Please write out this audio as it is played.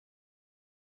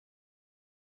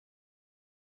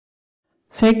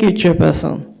Thank you,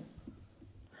 Chairperson.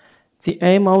 The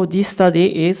aim of this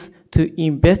study is to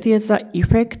investigate the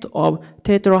effect of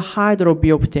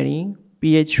Tetrahydrobiopterin,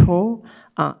 BH4,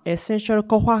 an essential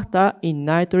cofactor in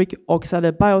nitric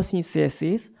oxide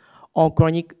biosynthesis, on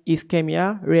chronic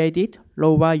ischemia-related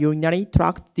lower urinary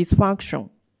tract dysfunction.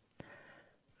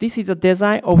 This is the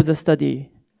design of the study.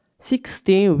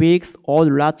 16 weeks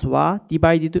old rats were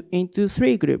divided into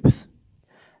 3 groups.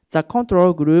 The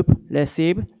control group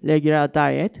received regular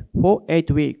diet for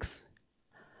 8 weeks.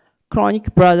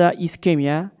 Chronic bladder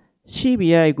ischemia,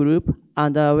 CBI group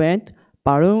underwent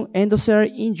balloon endothelial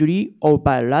injury of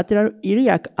bilateral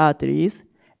iliac arteries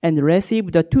and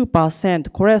received a 2%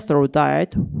 cholesterol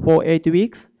diet for 8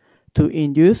 weeks to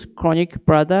induce chronic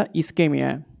bladder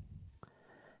ischemia.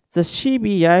 The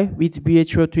CBI with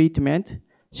BH4 treatment,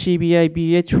 CBI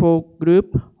BH4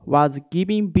 group was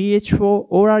given BH4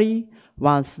 orally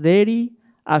once daily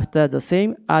after the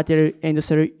same arterial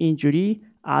endothelial injury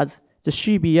as the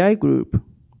CBI group.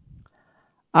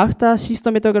 After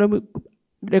cystometograph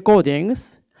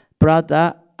recordings,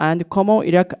 bladder and common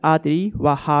iliac artery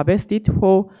were harvested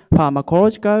for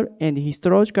pharmacological and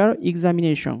histological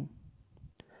examination.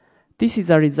 This is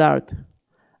the result.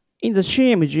 In the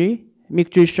CMG,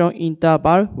 micturition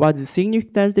interval was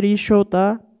significantly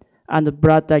shorter, and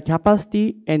bladder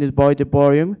capacity and void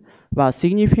volume were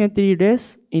significantly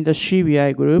less in the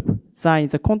CBI group than in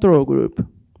the control group.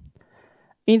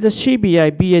 In the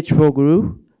CBI BH4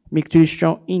 group,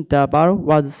 micturition interval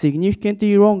was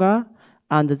significantly longer,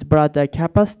 and the bladder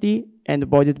capacity and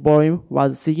void volume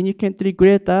was significantly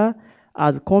greater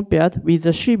as compared with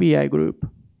the CBI group.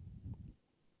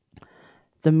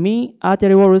 The mean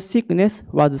arterial wall thickness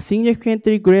was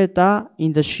significantly greater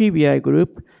in the CBI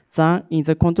group than in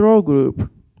the control group.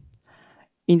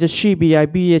 In the CBI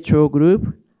BHO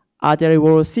group, arterial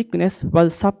wall thickness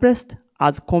was suppressed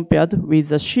as compared with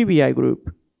the CBI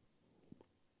group.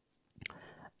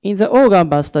 In the organ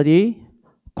bar study,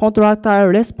 contractile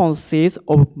responses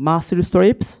of muscle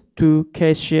strips to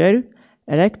KCL,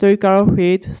 electrical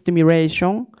field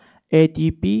stimulation,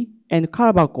 ATP, and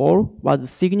carbachol was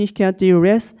significantly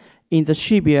less in the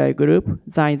CBI group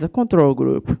than in the control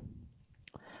group.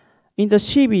 In the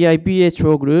CBI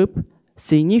BHO group,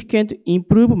 significant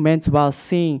improvements were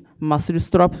seen in muscle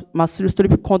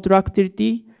strip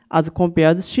contractility as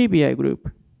compared to CBI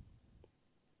group.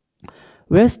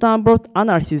 Western blot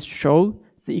analysis showed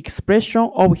the expression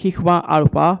of HIF1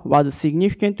 alpha was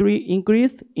significantly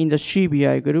increased in the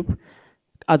CBI group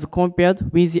as compared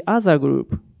with the other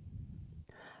group.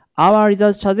 Our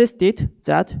results suggested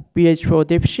that BH4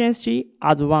 deficiency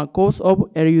as one cause of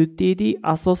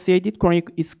LUTD-associated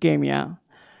chronic ischemia.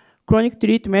 Chronic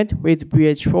treatment with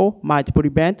BH4 might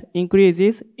prevent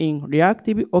increases in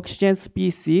reactive oxygen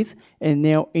species and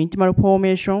neo-intimal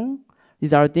formation,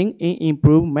 resulting in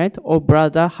improvement of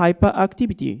bladder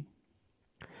hyperactivity.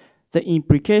 The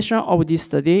implication of this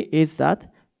study is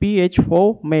that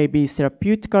BH4 may be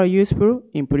therapeutically useful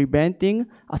in preventing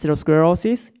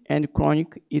atherosclerosis and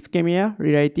chronic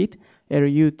ischemia-related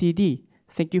LUTD.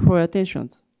 Thank you for your attention.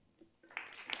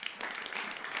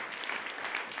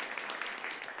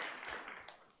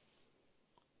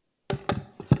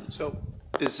 So,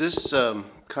 is this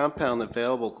compound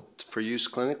available for use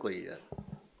clinically yet?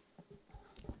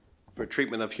 For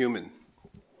treatment of human,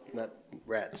 not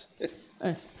rats?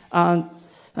 It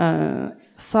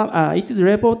is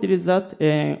reported that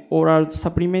oral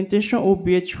supplementation of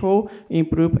BH4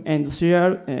 improve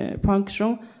endothelial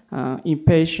function in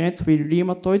patients with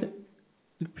rheumatoid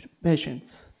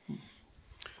patients.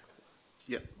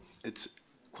 Yeah, it's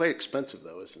quite expensive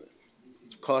though, isn't it?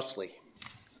 It's costly.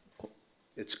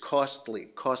 It's costly.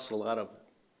 It costs a lot of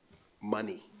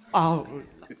money. Oh,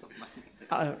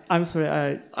 I'm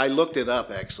sorry. I looked it up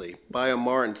actually.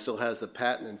 BioMarin still has the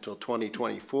patent until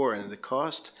 2024, and the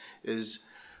cost is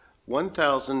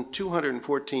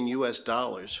 $1,214 US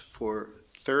for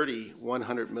 30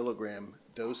 100 milligram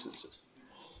doses.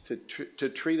 To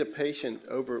treat a patient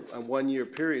over a 1 year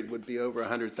period would be over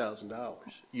 $100,000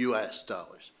 US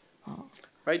dollars. Oh.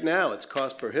 Right now, it's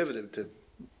cost prohibitive to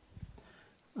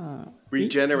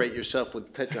regenerate yourself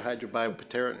with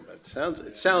Tetrahydrobiopterin.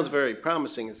 It sounds very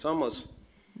promising. It's almost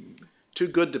too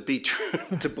good to be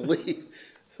true to believe.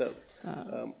 So,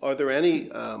 are there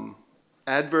any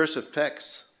adverse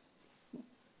effects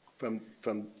from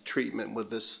treatment with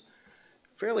this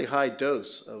fairly high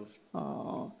dose of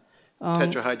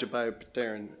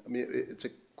Tetrahydrobiopterin? I mean, it's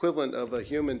equivalent of a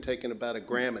human taking about 1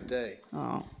 gram a day.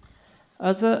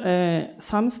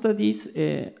 Some studies,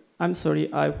 I'm sorry,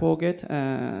 I forget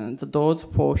the dose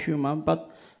for human,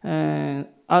 but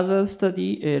other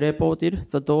study reported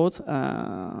the dose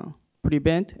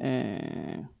prevent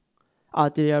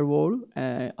arterial wall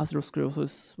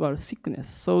atherosclerosis or sickness.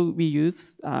 So we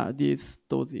use these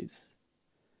doses.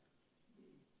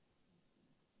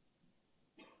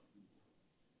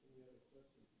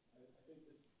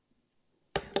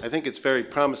 I think it's very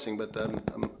promising, but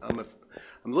I'm a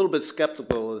little bit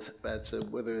skeptical as to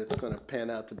whether it's going to pan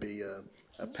out to be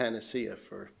a panacea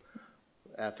for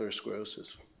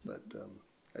atherosclerosis. But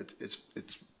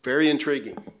it's very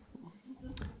intriguing.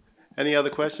 Any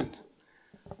other questions?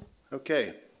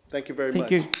 Okay, thank you very much.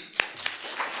 Thank you.